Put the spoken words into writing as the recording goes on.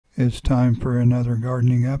It's time for another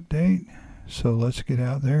gardening update, so let's get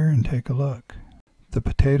out there and take a look. The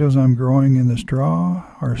potatoes I'm growing in the straw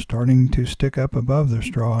are starting to stick up above the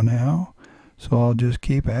straw now, so I'll just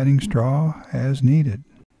keep adding straw as needed.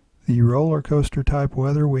 The roller coaster type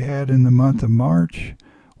weather we had in the month of March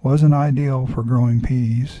wasn't ideal for growing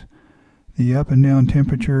peas. The up and down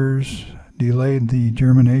temperatures delayed the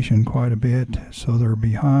germination quite a bit, so they're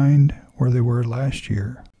behind where they were last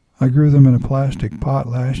year. I grew them in a plastic pot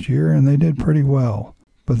last year and they did pretty well,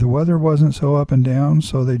 but the weather wasn't so up and down,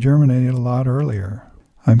 so they germinated a lot earlier.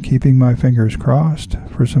 I'm keeping my fingers crossed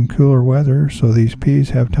for some cooler weather so these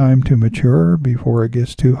peas have time to mature before it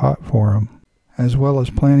gets too hot for them. As well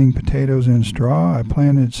as planting potatoes in straw, I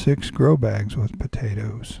planted 6 grow bags with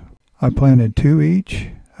potatoes. I planted 2 each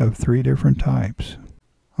of 3 different types.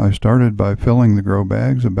 I started by filling the grow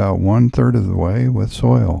bags about 1/3 of the way with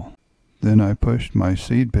soil. Then I pushed my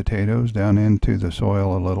seed potatoes down into the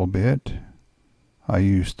soil a little bit. I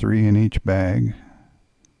used 3 in each bag,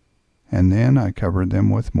 and then I covered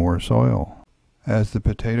them with more soil. As the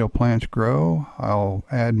potato plants grow, I'll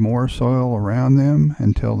add more soil around them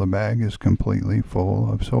until the bag is completely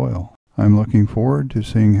full of soil. I'm looking forward to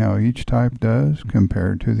seeing how each type does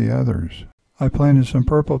compared to the others. I planted some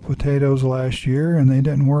purple potatoes last year and they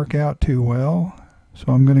didn't work out too well,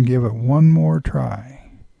 so I'm going to give it one more try.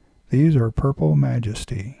 These are Purple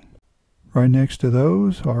Majesty. Right next to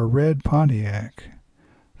those are Red Pontiac.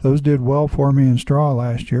 Those did well for me in straw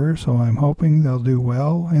last year, so I'm hoping they'll do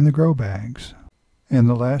well in the grow bags. And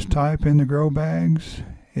the last type in the grow bags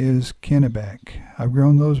is Kennebec. I've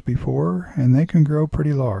grown those before, and they can grow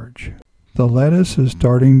pretty large. The lettuce is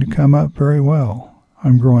starting to come up very well.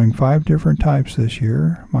 I'm growing 5 different types this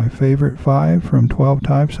year, my favorite 5 from 12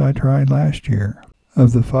 types I tried last year.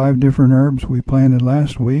 Of the 5 different herbs we planted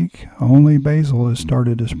last week, only basil has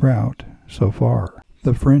started to sprout so far.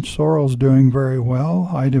 The French sorrel's doing very well.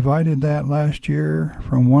 I divided that last year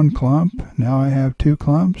from 1 clump. Now I have 2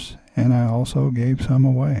 clumps, and I also gave some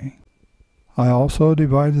away. I also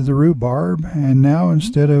divided the rhubarb, and now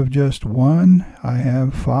instead of just 1, I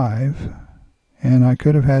have 5. And I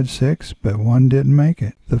could have had 6, but 1 didn't make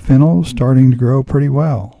it. The fennel's starting to grow pretty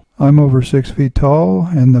well. I'm over 6 feet tall,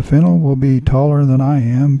 and the fennel will be taller than I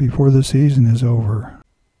am before the season is over.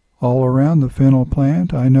 All around the fennel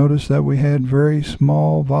plant, I noticed that we had very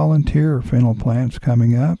small volunteer fennel plants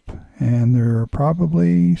coming up, and there are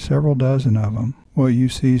probably several dozen of them. What you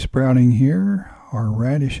see sprouting here are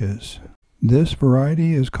radishes. This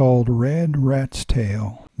variety is called Red Rat's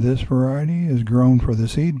Tail. This variety is grown for the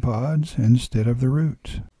seed pods instead of the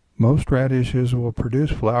roots. Most radishes will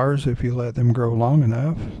produce flowers if you let them grow long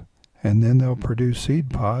enough, and then they'll produce seed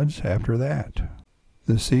pods after that.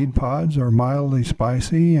 The seed pods are mildly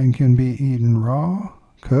spicy and can be eaten raw,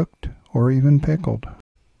 cooked, or even pickled.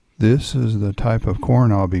 This is the type of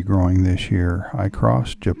corn I'll be growing this year. I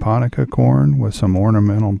crossed japonica corn with some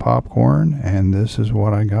ornamental popcorn, and this is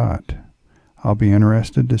what I got. I'll be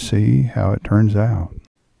interested to see how it turns out.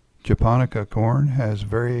 Japonica corn has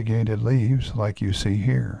variegated leaves like you see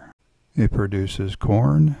here. It produces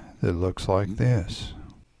corn that looks like this.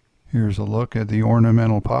 Here's a look at the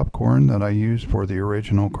ornamental popcorn that I used for the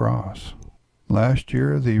original cross. Last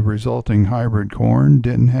year, the resulting hybrid corn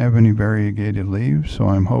didn't have any variegated leaves, so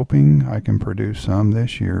I'm hoping I can produce some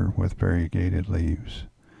this year with variegated leaves.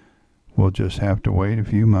 We'll just have to wait a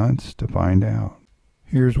few months to find out.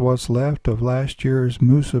 Here's what's left of last year's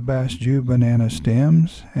Musabasju banana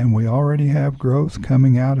stems, and we already have growth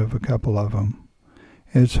coming out of a couple of them.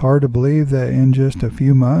 It's hard to believe that in just a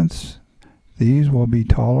few months, these will be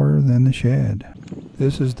taller than the shed.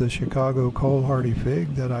 This is the Chicago cold hardy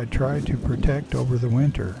fig that I tried to protect over the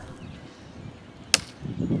winter.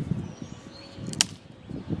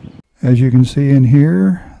 As you can see in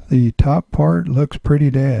here, the top part looks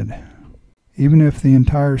pretty dead. Even if the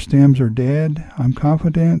entire stems are dead, I'm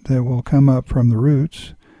confident that will come up from the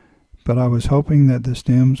roots, but I was hoping that the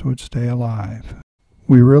stems would stay alive.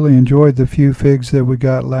 We really enjoyed the few figs that we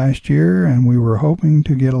got last year, and we were hoping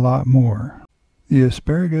to get a lot more. The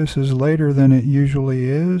asparagus is later than it usually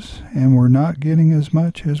is, and we're not getting as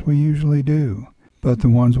much as we usually do. But the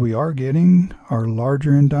ones we are getting are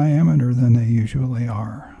larger in diameter than they usually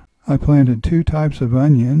are. I planted 2 types of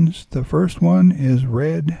onions. The first one is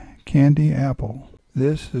red candy apple.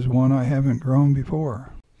 This is one I haven't grown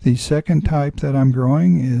before. The second type that I'm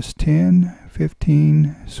growing is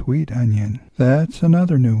 1015 sweet onion. That's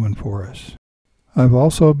another new one for us. I've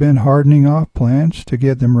also been hardening off plants to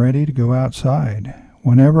get them ready to go outside.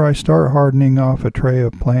 Whenever I start hardening off a tray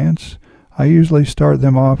of plants, I usually start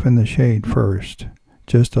them off in the shade first,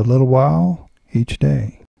 just a little while each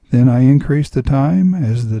day. Then I increase the time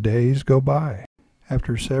as the days go by.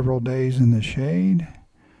 After several days in the shade,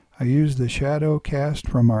 I use the shadow cast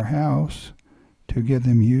from our house to get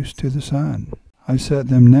them used to the sun. I set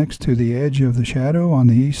them next to the edge of the shadow on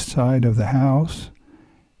the east side of the house,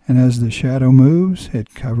 and as the shadow moves,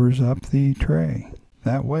 it covers up the tray.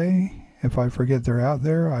 That way, if I forget they're out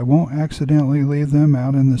there, I won't accidentally leave them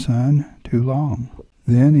out in the sun too long.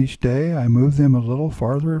 Then each day I move them a little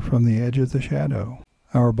farther from the edge of the shadow.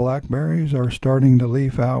 Our blackberries are starting to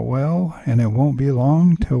leaf out well, and it won't be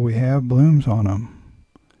long till we have blooms on them.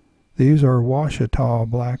 These are Washita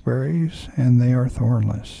blackberries, and they are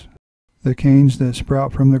thornless. The canes that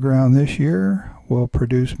sprout from the ground this year will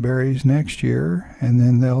produce berries next year, and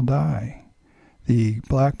then they'll die. The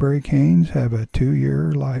blackberry canes have a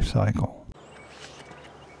 2-year life cycle.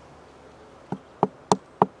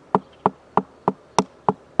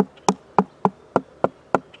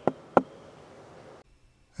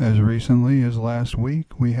 As recently as last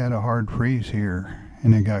week, we had a hard freeze here,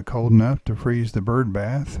 and it got cold enough to freeze the bird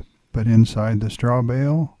bath, but inside the straw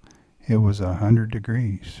bale, it was 100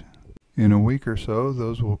 degrees. In a week or so,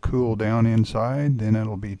 those will cool down inside, then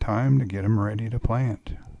it'll be time to get them ready to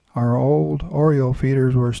plant. Our old Oriole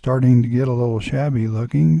feeders were starting to get a little shabby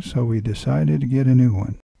looking, so we decided to get a new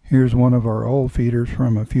one. Here's one of our old feeders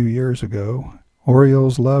from a few years ago.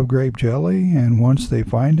 Orioles love grape jelly, and once they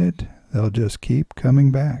find it, they'll just keep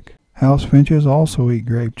coming back. House finches also eat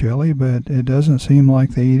grape jelly, but it doesn't seem like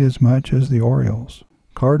they eat as much as the Orioles.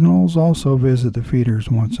 Cardinals also visit the feeders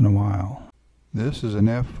once in a while. This is an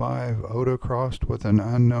F5 Oda crossed with an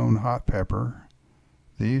unknown hot pepper.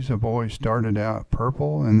 These have always started out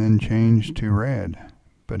purple and then changed to red,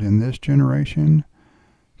 but in this generation,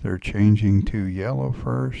 they're changing to yellow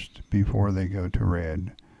first before they go to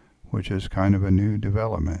red, which is kind of a new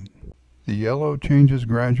development. The yellow changes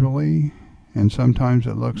gradually, and sometimes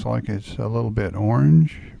it looks like it's a little bit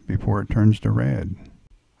orange before it turns to red.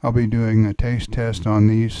 I'll be doing a taste test on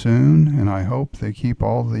these soon, and I hope they keep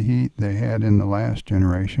all the heat they had in the last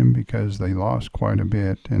generation because they lost quite a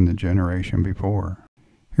bit in the generation before.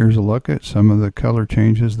 Here's a look at some of the color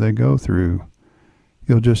changes they go through.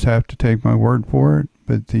 You'll just have to take my word for it,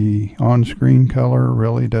 but the on-screen color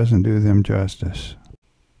really doesn't do them justice.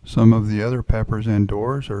 Some of the other peppers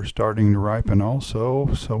indoors are starting to ripen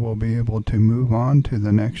also, so we'll be able to move on to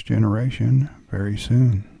the next generation very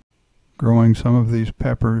soon. Growing some of these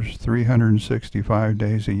peppers 365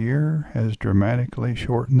 days a year has dramatically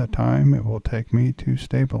shortened the time it will take me to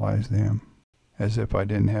stabilize them. As if I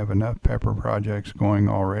didn't have enough pepper projects going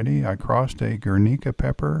already, I crossed a Guernica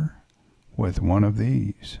pepper with one of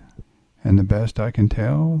these, and the best I can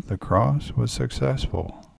tell, the cross was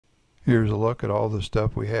successful. Here's a look at all the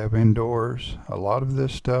stuff we have indoors. A lot of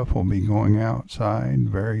this stuff will be going outside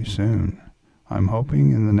very soon. I'm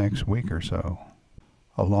hoping in the next week or so.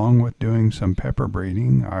 Along with doing some pepper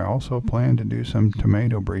breeding, I also plan to do some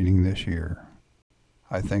tomato breeding this year.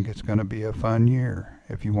 I think it's going to be a fun year.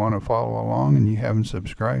 If you want to follow along and you haven't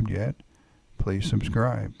subscribed yet, please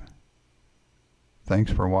subscribe.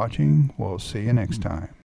 Thanks for watching. We'll see you next time.